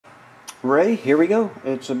Ray, here we go.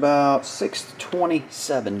 It's about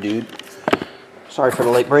 6:27, dude. Sorry for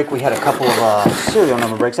the late break. We had a couple of serial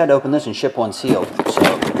number breaks. I had to open this and ship one sealed. So,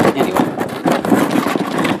 anyway.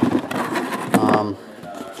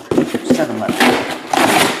 7 left.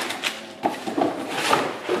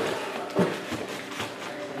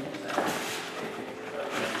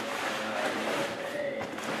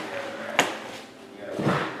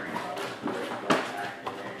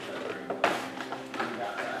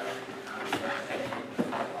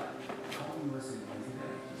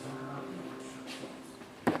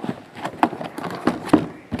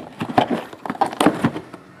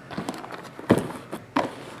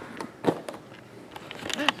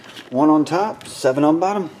 One on top, 7 on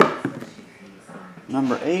bottom.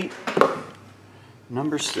 Number 8,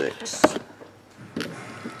 number 6.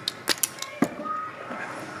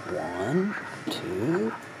 1,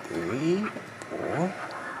 2, 3, 4,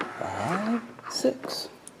 5, 6.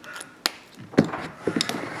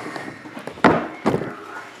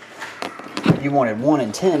 You wanted 1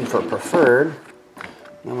 and 10 for preferred.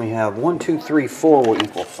 Then we have 1, 2, 3, 4 will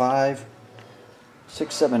equal 5.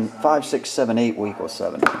 6, 7, 5, 6, 7, 8 will equal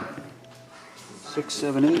 7. 6,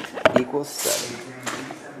 7, 8 equals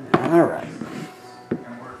 7. All right.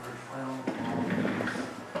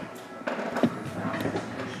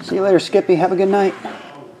 See you later, Skippy. Have a good night.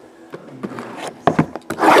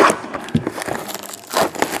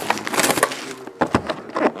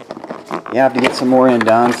 You have to get some more in,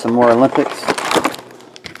 Don. Some more Olympics.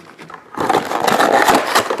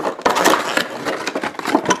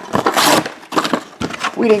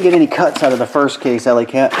 We didn't get any cuts out of the first case, Ellie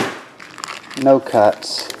Cat. No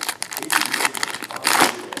cuts.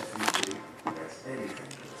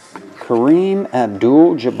 Kareem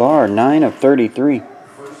Abdul-Jabbar, 9 of 33.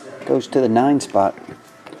 Goes to the 9 spot.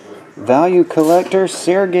 Value collector,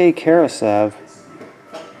 Sergei Karasev.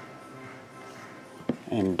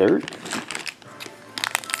 And dirt.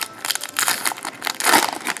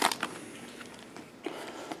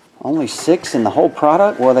 Only 6 in the whole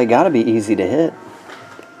product? Well, they got to be easy to hit.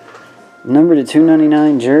 Number to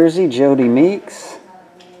 299 jersey, Jody Meeks.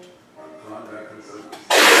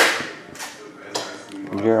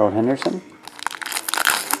 Gerald Henderson.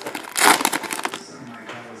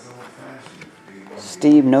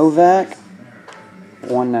 Steve Novak,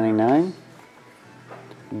 199.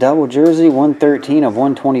 Double jersey, 113 of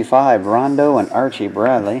 125, Rondo and Archie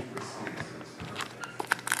Bradley.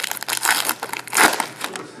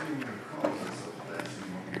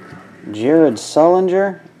 Jared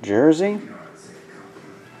Sullinger, jersey.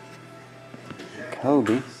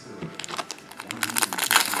 Kobe.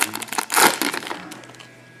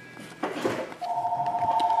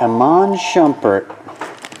 Iman Shumpert,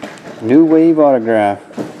 New Wave autograph.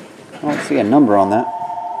 I don't see a number on that.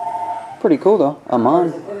 Pretty cool though,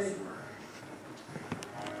 Iman.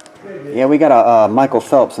 Yeah, we got a Michael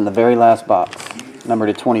Phelps in the very last box. Number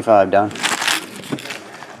to 25, Don.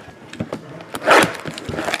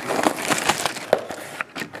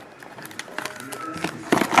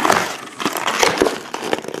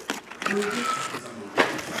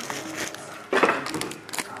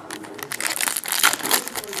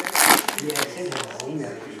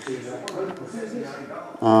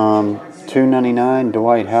 $2.99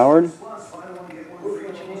 Dwight Howard.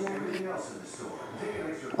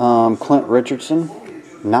 Clint Richardson.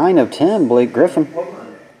 9 of 10 Blake Griffin.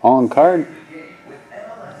 On card.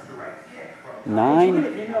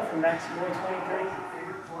 9.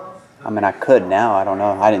 I mean, I could now. I don't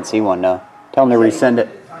know. I didn't see one, no. Tell them to resend it.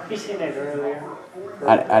 You seen it earlier.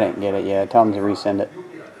 I didn't get it, yeah. Tell them to resend it.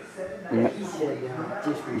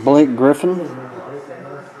 Blake Griffin.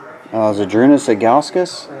 Zadrunas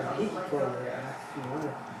Ilgauskas.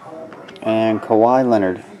 And Kawhi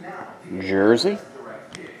Leonard. Jersey.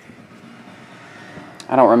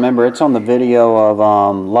 I don't remember. It's on the video of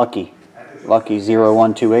Lucky. Lucky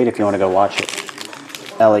 0128 if you want to go watch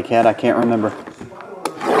it. Ellie Cat, I can't remember.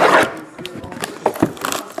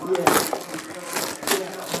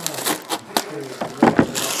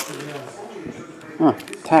 Huh,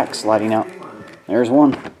 tack sliding out. There's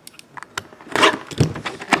one.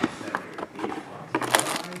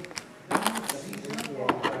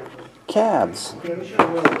 Cavs.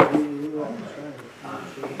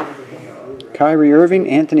 Kyrie Irving,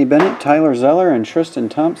 Anthony Bennett, Tyler Zeller, and Tristan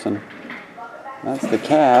Thompson. That's the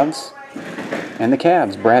Cavs. And the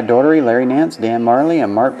Cavs. Brad Daugherty, Larry Nance, Dan Marley,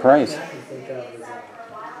 and Mark Price.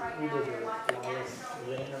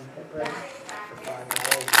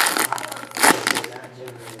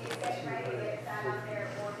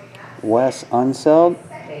 Wes Unseld.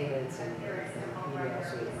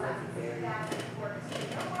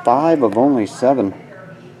 5 of only 7.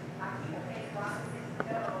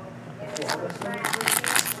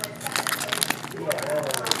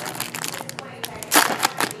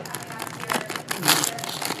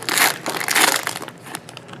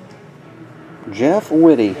 Jeff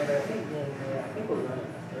Whitty.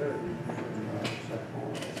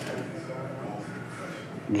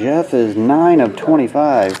 Jeff is 9 of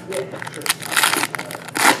 25.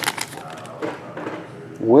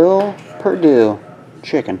 Will Purdue,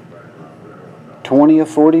 chicken, 20 of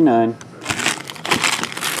 49.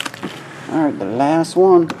 All right, the last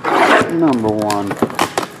one, number 1.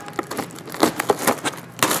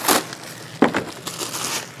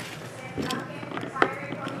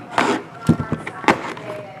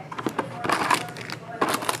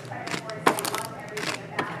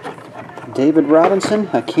 David Robinson,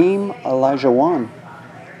 Hakeem Olajuwon.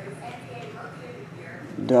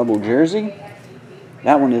 Double jersey.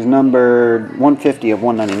 That one is numbered 150 of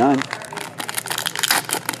 199.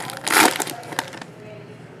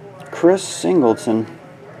 Chris Singleton,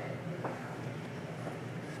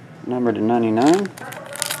 numbered to 99.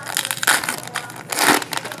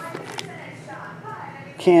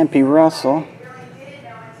 Campy Russell,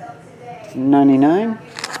 99.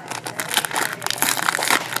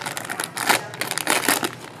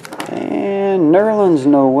 And Nerlens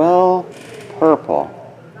Noel, purple.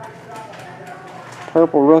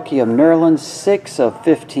 Purple rookie of Nerlens, 6 of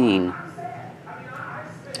 15.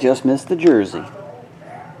 Just missed the jersey.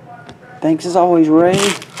 Thanks as always, Ray.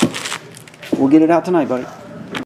 We'll get it out tonight, buddy.